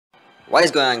What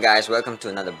is going on, guys? Welcome to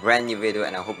another brand new video,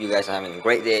 and I hope you guys are having a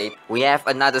great day. We have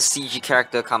another CG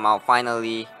character come out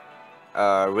finally.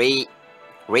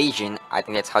 Raegen, I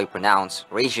think that's how you pronounce.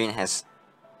 Raegen has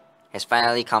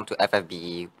finally come to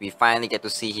FFBE. We finally get to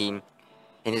see him.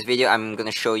 In this video, I'm gonna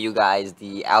show you guys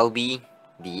the Ffbe,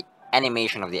 the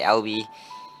animation of the Ffbe,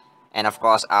 and of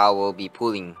course, I will be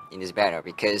pulling in this banner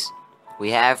because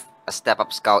we have a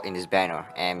step-up scout in this banner,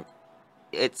 and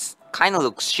it's kind of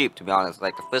looks cheap, to be honest.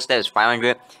 Like, the first step is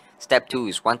 500, step 2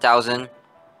 is 1000,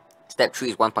 step 3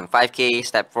 is 1.5k,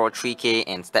 step 4 3k,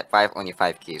 and step 5 only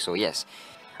 5k. So yes,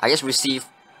 I just received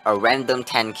a random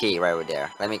 10k right over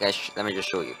there. Let me just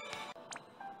show you.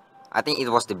 I think it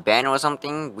was the banner or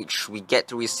something, which we get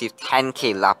to receive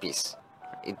 10k lapis.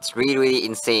 It's really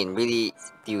insane. Really,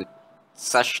 dude,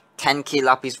 such 10k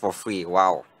lapis for free.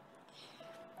 Wow.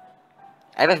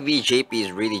 FFB JP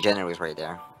is really generous right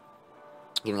there,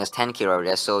 giving us 10k over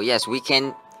there. So yes, we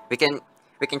can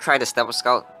try the Step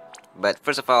Scout. But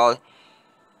first of all,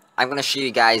 I'm gonna show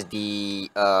you guys the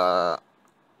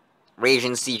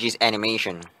Raegen CG's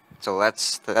animation. So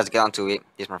let's get on to it.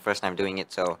 This is my first time doing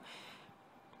it, so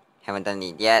haven't done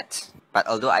it yet. But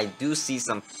although I do see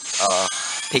some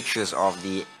pictures of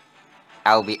the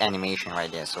Ffbe animation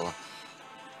right there, so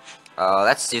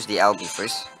let's use the Ffbe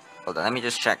first. Hold on, let me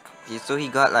just check. So he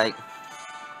got like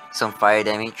some fire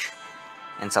damage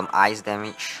and some ice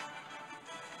damage,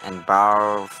 and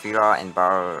bar Fira and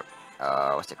bar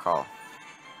what's it called?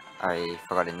 I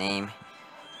forgot the name.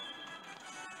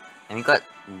 And we got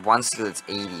one skill that's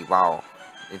 80. Wow,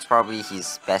 it's probably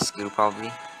his best skill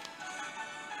probably.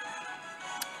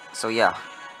 So yeah,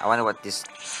 I wonder what this.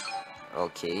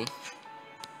 Okay,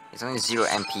 it's only 0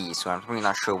 MP, so I'm really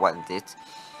not sure what it did.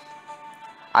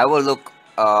 I will look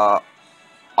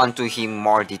onto him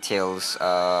more details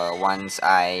once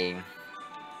I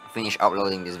finish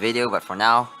uploading this video, but for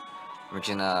now we're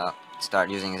gonna start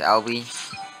using his Ffbe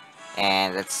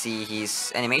and let's see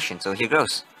his animation. So here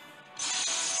goes.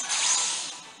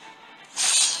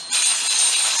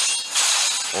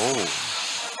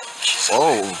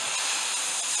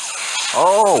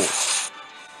 Oh,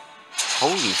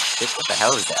 holy shit, what the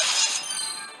hell is that?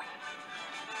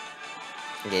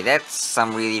 Okay, that's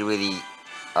some really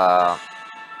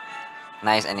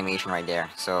nice animation right there.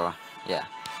 So yeah,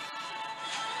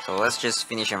 so let's just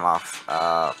finish him off.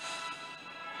 Now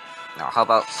how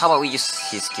about we use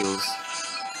his skills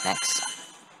next?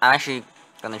 I'm actually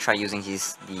gonna try using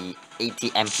the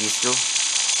 80 MP skill.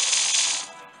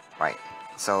 Right.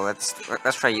 So let's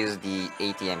try use the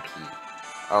 80 MP.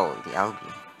 Oh, the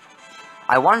Ffbe.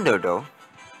 I wonder though.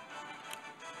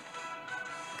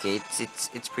 Okay,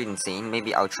 it's pretty insane.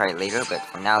 Maybe I'll try it later, but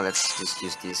for now let's just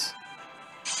use this.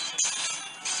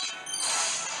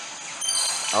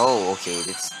 Oh, okay,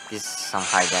 this is some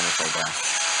high damage right there.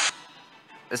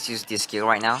 Let's use this skill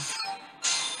right now.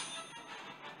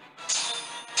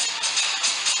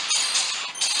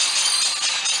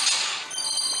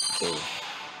 Okay.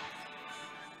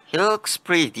 He looks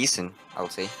pretty decent, I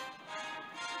would say.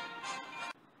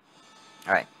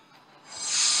 Alright.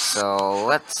 So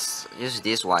let's use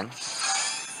this one.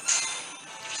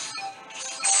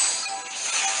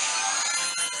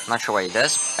 Not sure what it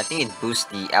does. I think it boosts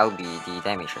the Ffbe, the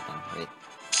damage, I think. Wait.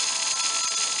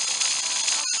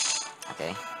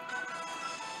 Okay.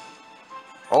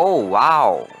 Oh,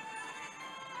 wow.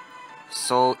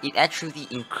 So it actually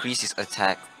increases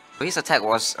attack. His attack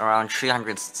was around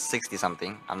 360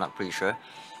 something, I'm not pretty sure.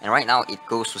 And right now it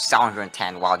goes to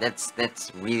 710. Wow, that's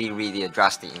really a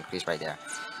drastic increase right there.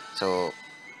 So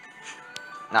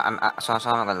now I'm not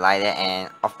gonna lie there, and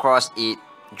of course it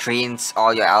drains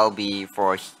all your Ffbe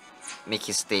for make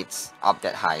his states up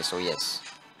that high. So yes.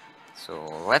 So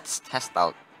let's test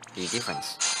out the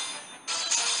difference.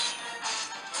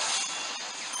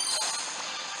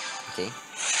 Okay.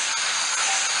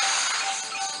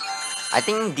 I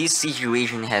think this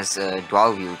situation has a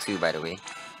dual view too, by the way.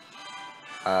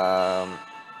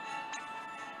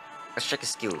 Let's check his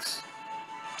skills.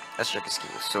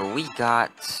 So we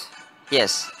got,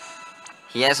 yes,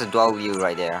 he has a dual view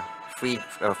right there, free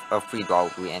dual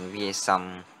view, and we have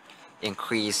some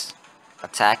increased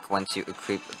attack once you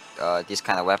equip these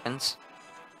kind of weapons.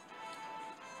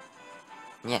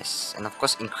 Yes, and of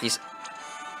course increase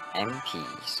MP.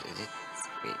 So is it?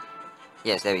 Wait.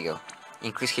 Yes, there we go.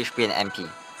 Increase HP and MP.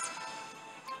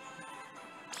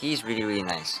 He's really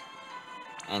nice.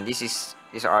 And these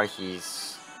are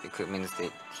his equipments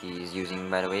that he's using,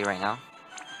 by the way, right now.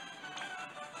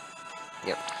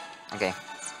 Yep. Okay.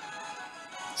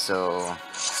 So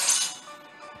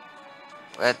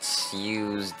let's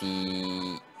use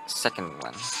the second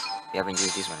one. We haven't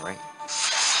used this one, right?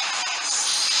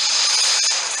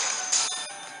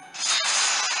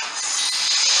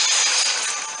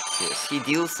 he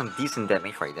deals some decent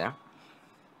damage right there.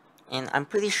 And I'm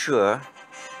pretty sure,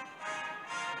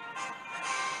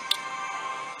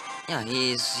 yeah,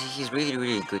 he's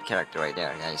really a good character right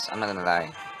there, guys. I'm not gonna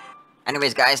lie.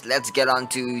 Anyways, guys, let's get on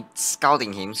to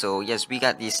scouting him. So yes, we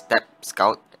got the step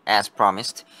scout as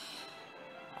promised.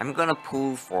 I'm gonna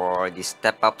pull for the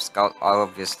step up scout,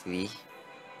 obviously.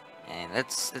 And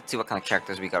let's see what kind of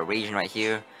characters we got. Raegen right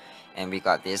here, and we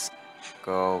got this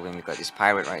girl, and we got this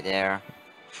pirate right there.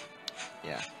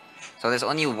 Yeah. So there's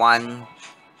only one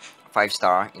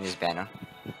 5-star in this banner.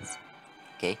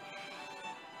 Okay.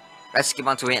 Let's skip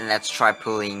on to it and let's try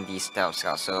pulling the stealth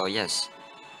scout. So yes.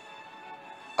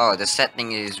 Oh, the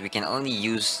setting is we can only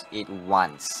use it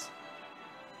once.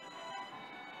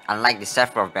 Unlike the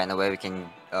Sephiroth banner where we can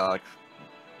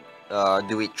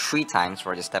do it 3 times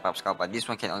for the step up scout, but this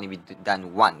one can only be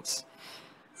done once.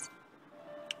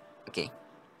 Okay.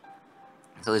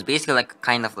 So it's basically like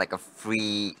kind of like a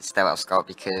free step up scout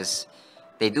because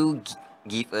they do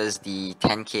give us the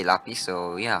 10k lapis.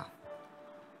 So yeah.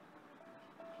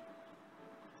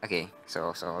 Okay.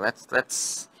 So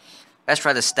let's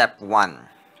try the step 1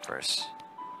 first.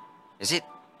 Is it?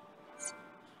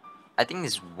 I think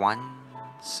it's 1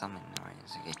 summon. Right?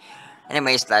 Okay.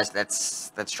 Anyways,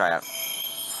 let's try out.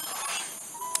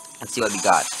 Let's see what we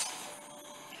got.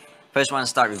 First one,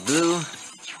 start with blue.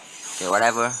 Okay,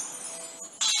 whatever.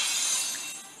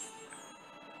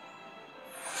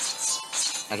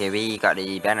 Okay, we got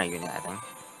the banner unit, I think.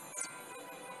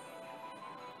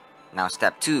 Now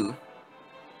step 2.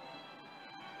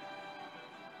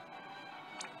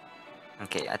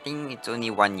 Okay, I think it's only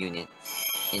 1 unit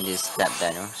in this step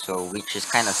banner, so which is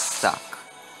kind of stuck.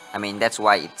 I mean, that's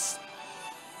why it's...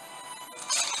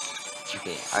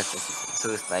 Okay,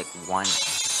 so it's like 1.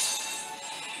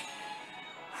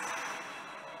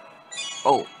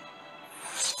 Oh!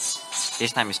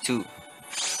 This time is 2.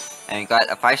 And we got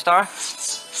a 5-star?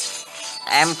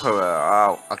 Emperor!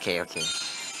 Oh, okay.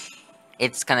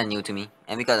 It's kinda new to me.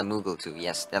 And we got a Moogle too,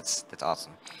 yes, that's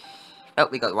awesome. Oh,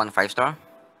 we got 1 5-star.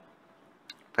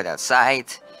 Put that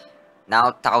aside.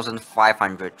 Now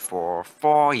 1500 for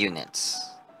 4 units.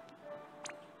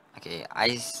 Okay,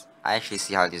 I actually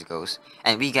see how this goes.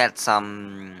 And we get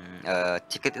some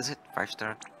ticket, is it?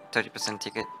 5-star? 30%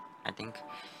 ticket, I think.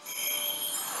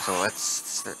 So let's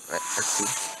see.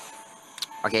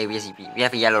 Okay, we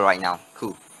have a yellow right now.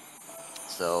 Cool.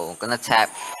 So gonna tap.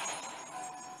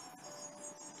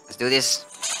 Let's do this.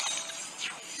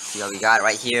 See what we got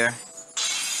right here.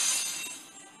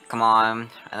 Come on,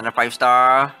 another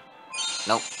 5-star.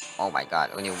 Nope. Oh my god,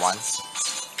 only 1.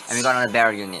 And we got another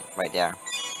barrel unit right there.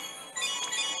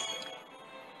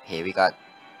 Okay, we got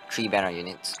 3 banner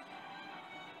units.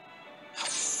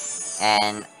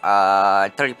 And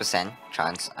 30%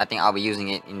 chance. I think I'll be using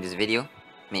it in this video.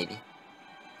 Maybe.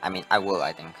 I mean, I will,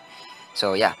 I think.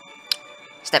 So yeah.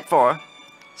 Step 4.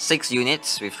 6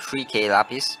 units with 3k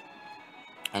lapis.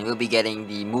 And we'll be getting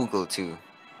the Moogle too.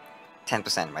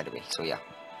 10% by the way, so yeah.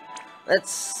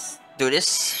 Let's do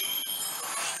this.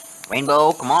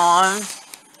 Rainbow, come on.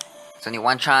 It's only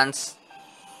 1 chance.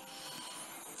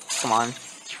 Come on.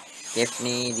 Give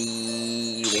me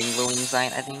the rainbow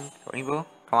inside, I think. Rainbow,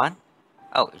 come on.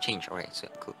 Oh, it changed. Alright, so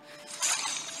cool.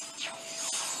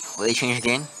 Will it change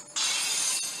again?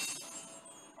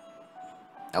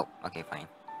 Oh, okay, fine.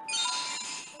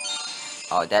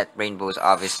 Oh, that rainbow is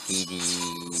obviously the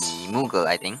Moogle,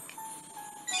 I think.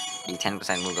 The 10%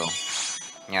 Moogle.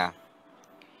 Yeah.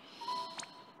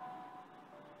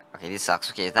 Okay, this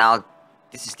sucks. Okay, now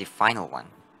this is the final one.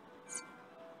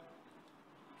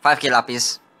 5k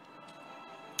lapis.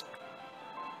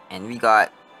 And we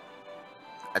got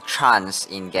a chance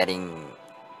in getting...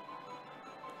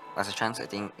 What's the chance? I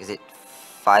think, is it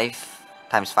 5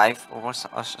 times 5 or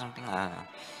something? I don't know.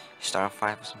 Star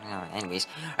 5 or something. I don't know. Anyways,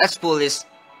 let's pull this.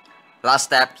 Last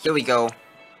step. Here we go.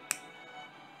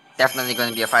 Definitely going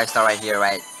to be a 5-star right here,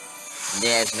 right?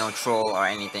 There's no troll or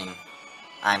anything.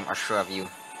 I'm assured of you.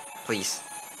 Please.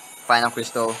 Final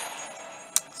crystal.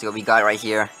 See what we got right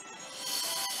here.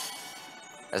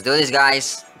 Let's do this,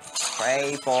 guys.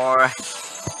 Pray for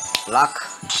luck.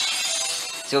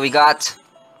 See what we got.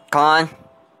 Come on.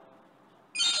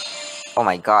 Oh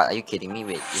my god, are you kidding me?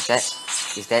 Wait, is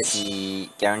that the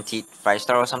guaranteed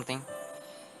 5-star or something?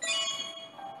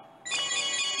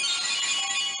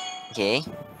 Okay.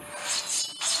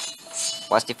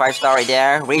 What's the 5-star right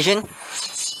there? Raegen?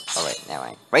 Alright, never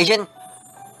mind. Raegen?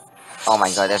 Oh my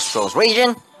god, that's trolls.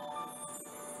 Raegen!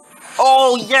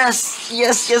 Oh yes!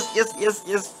 Yes!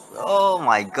 Oh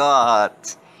my god.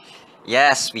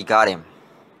 Yes, we got him.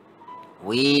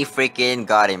 We freaking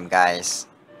got him, guys.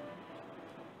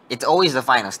 It's always the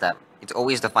final step. It's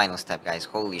always the final step, guys.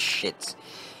 Holy shit.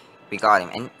 We got him.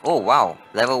 And oh wow,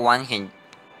 level 1 he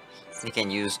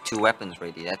can use 2 weapons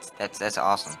already. That's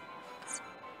awesome.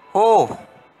 Oh,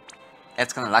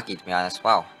 that's kind of lucky to be honest.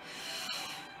 Wow.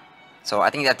 So I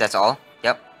think that's all.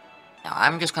 Yep. Now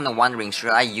I'm just kind of wondering, should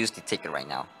I use the ticket right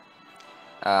now?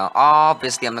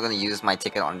 Obviously I'm not gonna use my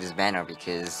ticket on this banner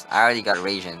because I already got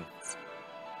Raegen.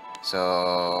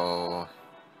 So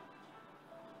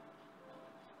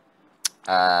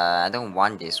I don't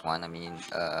want this one. I mean,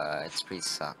 it's pretty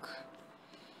suck.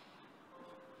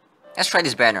 Let's try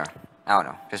this banner. I don't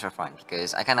know, just for fun,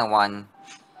 because I kind of want.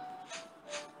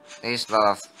 There's a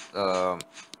lot of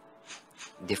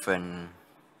different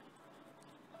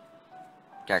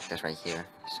characters right here,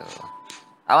 so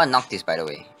I want Noctis, by the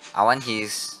way. I want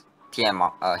his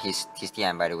TM, his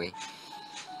TM, by the way,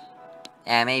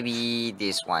 and maybe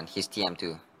this one, his TM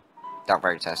too, Dark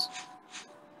Veritas.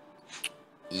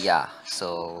 Yeah,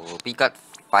 so we got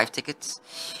 5 tickets.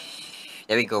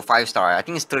 There we go, 5-star. I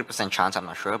think it's 30% chance. I'm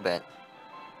not sure, but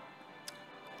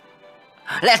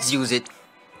let's use it.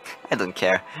 I don't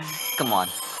care. Come on,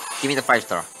 give me the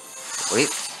 5-star. Wait,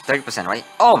 30%, right?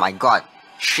 Oh my god,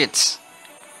 shit.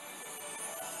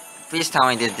 Please tell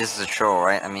me that this is a troll,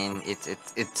 right? I mean,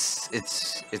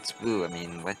 it's blue. I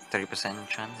mean, what 30%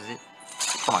 chance is it?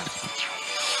 Come on.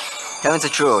 Tell me it's a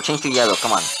troll. Change to yellow.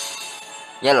 Come on.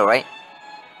 Yellow, right?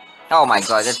 Oh my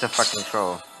god, that's a fucking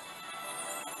troll.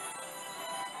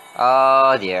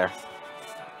 Oh dear.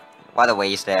 What a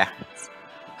waste there.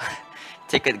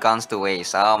 Ticket guns to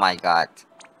waste. Oh my god.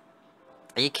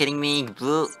 Are you kidding me?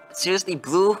 Blue? Seriously,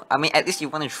 blue? I mean, at least you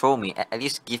want to troll me. At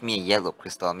least give me a yellow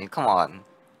crystal. I mean, come on.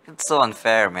 It's so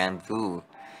unfair, man. Blue.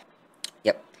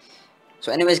 Yep.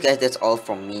 So anyways, guys, that's all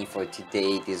from me for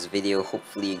today, this video.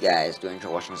 Hopefully you guys do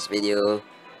enjoy watching this video.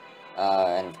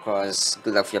 And of course,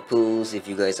 good luck for your pools. If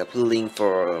you guys are pooling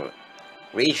for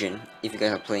Raegen, if you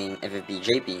guys are playing FFB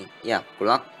JP, yeah, good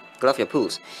luck. Good luck for your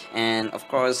pools. And of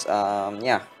course,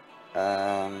 yeah.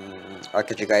 I'll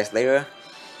catch you guys later.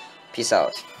 Peace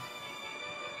out.